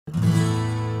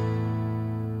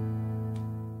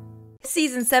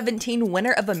Season 17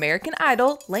 winner of American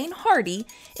Idol, Laine Hardy,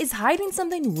 is hiding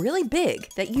something really big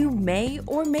that you may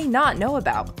or may not know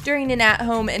about. During an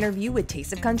at-home interview with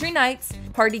Taste of Country Nights,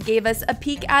 Hardy gave us a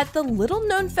peek at the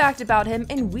little-known fact about him,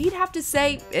 and we'd have to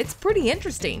say it's pretty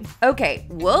interesting. Okay,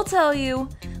 we'll tell you.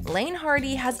 Laine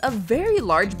Hardy has a very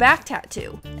large back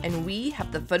tattoo, and we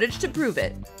have the footage to prove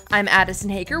it. I'm Addison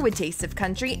Hager with Taste of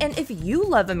Country, and if you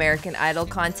love American Idol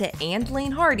content and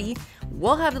Laine Hardy,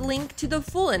 we'll have a link to the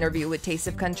full interview with Taste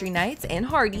of Country Nights and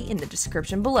Hardy in the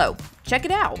description below. Check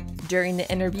it out. During the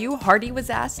interview, Hardy was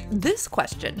asked this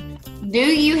question. Do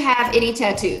you have any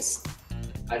tattoos?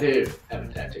 I do have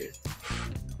a tattoo.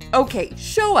 Okay,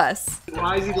 show us.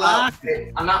 Why is he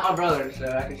laughing? I'm not my brother, so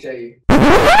I can show you.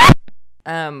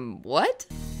 What?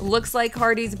 Looks like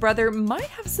Hardy's brother might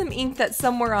have some ink that's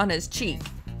somewhere on his cheek.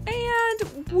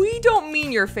 And we don't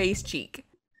mean your face cheek.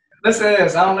 Listen to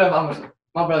this. I don't know if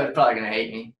my brother's probably gonna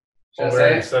hate me. Should I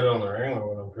say it? Said it on the Wrangler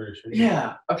one, I'm pretty sure.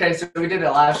 Yeah. Okay, so we did a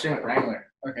live stream at Wrangler.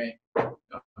 Okay. My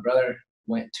brother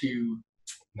went to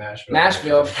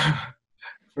Nashville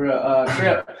for a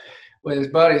trip with his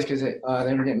buddies because they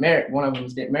were getting married. One of them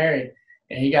was getting married,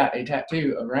 and he got a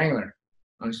tattoo of Wrangler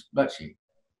on his butt cheek.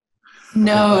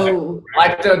 No.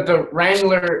 Like the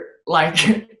Wrangler, like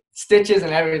stitches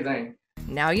and everything.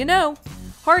 Now you know.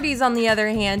 Hardy's, on the other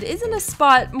hand, is in a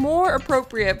spot more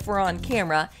appropriate for on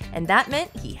camera, and that meant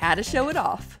he had to show it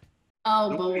off.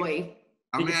 Oh boy.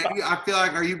 I mean, I feel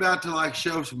like, are you about to like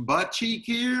show some butt cheek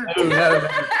here? No.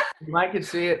 You might could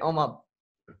see it on my.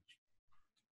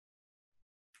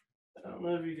 I don't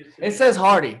know if you can see It says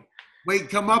Hardy. Wait,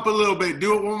 come up a little bit.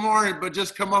 Do it one more, but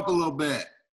just come up a little bit.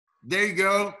 There you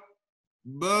go.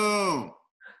 Boom.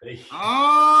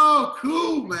 Oh,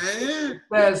 cool, man. It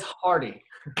says Hardy.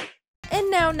 And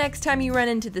now next time you run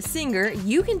into the singer,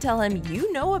 you can tell him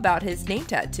you know about his name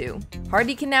tattoo.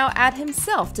 Hardy can now add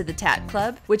himself to the Tat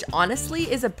Club, which honestly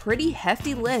is a pretty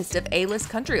hefty list of A-list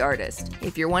country artists.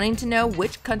 If you're wanting to know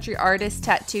which country artist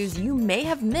tattoos you may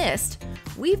have missed,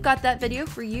 we've got that video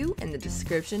for you in the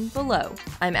description below.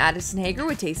 I'm Addison Hager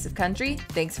with Taste of Country.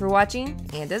 Thanks for watching,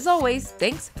 and as always,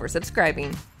 thanks for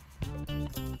subscribing.